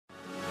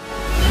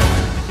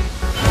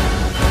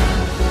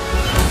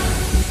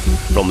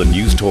From the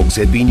News Talk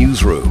ZB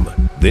Newsroom,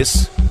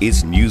 this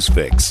is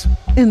Newsfix.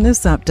 In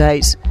this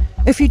update,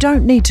 if you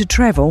don't need to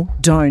travel,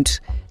 don't.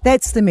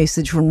 That's the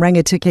message from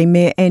Rangitikei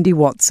Mayor Andy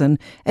Watson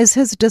as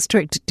his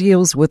district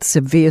deals with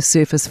severe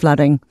surface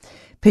flooding.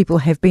 People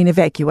have been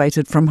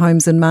evacuated from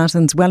homes in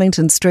Martin's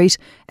Wellington Street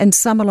and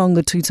some along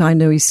the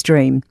Tutainui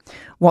stream.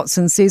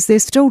 Watson says they're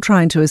still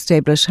trying to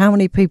establish how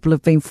many people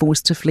have been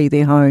forced to flee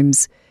their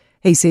homes.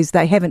 He says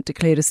they haven't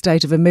declared a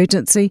state of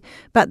emergency,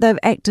 but they've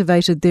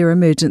activated their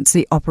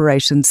emergency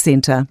operations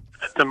centre.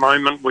 At the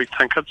moment, we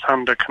think it's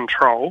under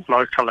control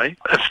locally.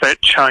 If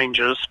that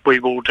changes, we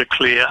will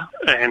declare,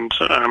 but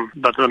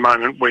at the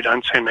moment, we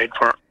don't see a need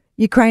for it.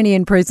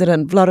 Ukrainian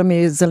President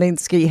Volodymyr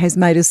Zelensky has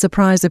made a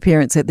surprise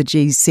appearance at the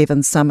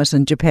G7 summit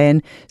in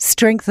Japan,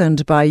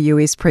 strengthened by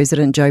US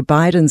President Joe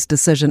Biden's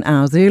decision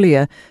hours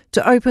earlier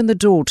to open the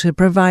door to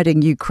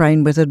providing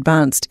Ukraine with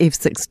advanced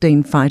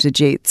F-16 fighter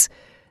jets.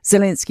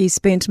 Zelensky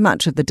spent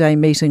much of the day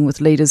meeting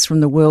with leaders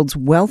from the world's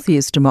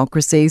wealthiest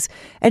democracies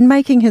and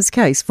making his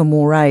case for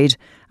more aid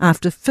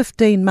after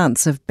 15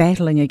 months of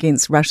battling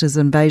against Russia's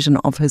invasion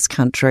of his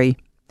country.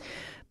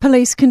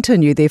 Police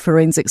continue their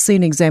forensic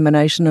scene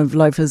examination of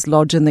Loafers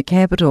Lodge in the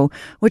capital,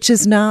 which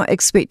is now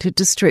expected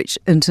to stretch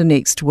into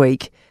next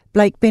week.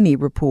 Blake Benny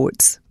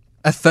reports.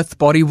 A fifth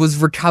body was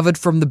recovered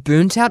from the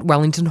burnt-out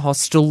Wellington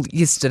hostel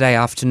yesterday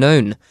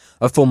afternoon.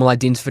 A formal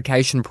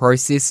identification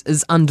process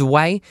is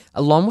underway,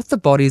 along with the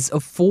bodies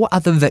of 4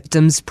 other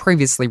victims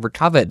previously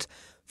recovered.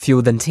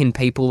 Fewer than 10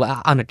 people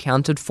are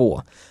unaccounted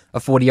for. A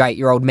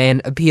 48-year-old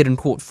man appeared in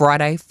court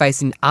Friday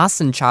facing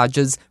arson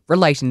charges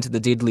relating to the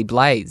deadly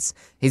blaze.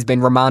 He's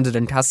been remanded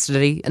in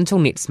custody until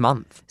next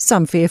month.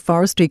 Some fair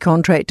forestry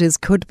contractors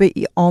could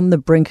be on the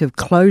brink of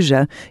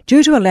closure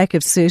due to a lack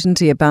of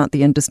certainty about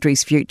the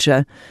industry's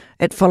future.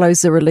 It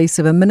follows the release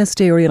of a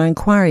ministerial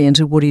inquiry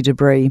into woody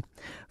debris.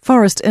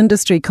 Forest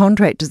Industry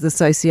Contractors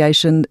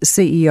Association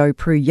CEO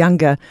Prue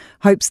Younger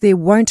hopes there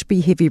won't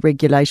be heavy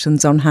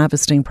regulations on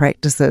harvesting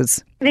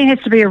practices. There has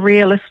to be a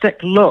realistic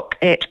look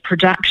at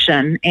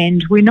production,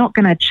 and we're not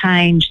going to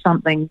change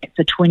something that's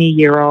a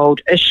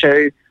 20-year-old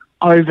issue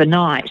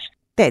overnight.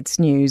 That's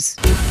news.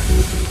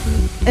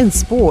 In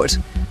sport,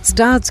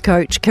 Stars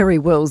coach Kiri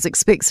Wills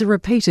expects a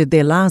repeat of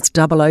their last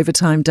double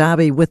overtime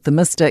derby with the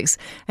Mystics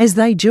as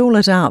they duel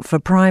it out for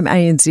prime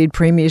ANZ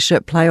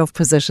Premiership playoff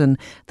position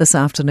this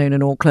afternoon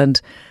in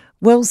Auckland.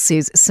 Wills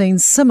says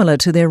scenes similar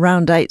to their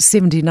round 8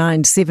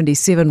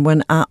 79-77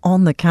 win are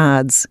on the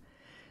cards.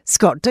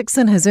 Scott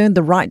Dixon has earned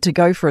the right to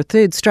go for a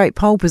third straight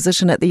pole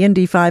position at the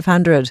Indy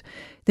 500.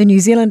 The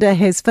New Zealander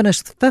has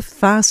finished 5th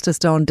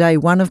fastest on day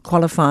 1 of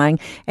qualifying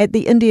at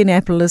the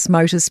Indianapolis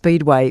Motor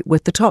Speedway,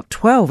 with the top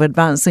 12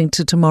 advancing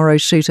to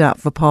tomorrow's shootout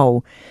for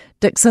pole.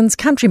 Dixon's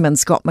countryman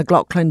Scott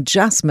McLaughlin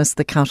just missed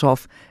the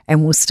cut-off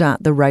and will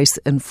start the race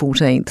in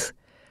 14th.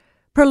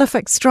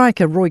 Prolific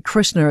striker Roy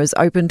Krishna is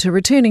open to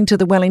returning to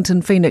the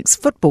Wellington Phoenix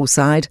football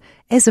side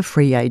as a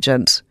free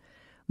agent.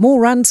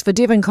 More runs for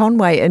Devon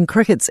Conway in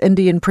cricket's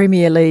Indian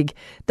Premier League.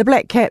 The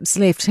Black Caps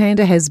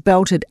left-hander has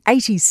belted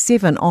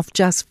 87 off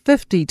just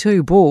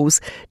 52 balls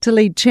to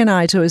lead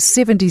Chennai to a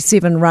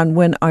 77-run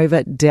win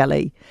over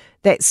Delhi.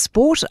 That's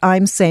sport.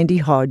 I'm Sandy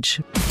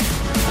Hodge.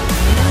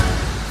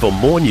 For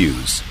more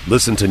news,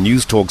 listen to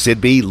News Talk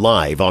ZB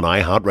live on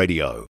iHeartRadio.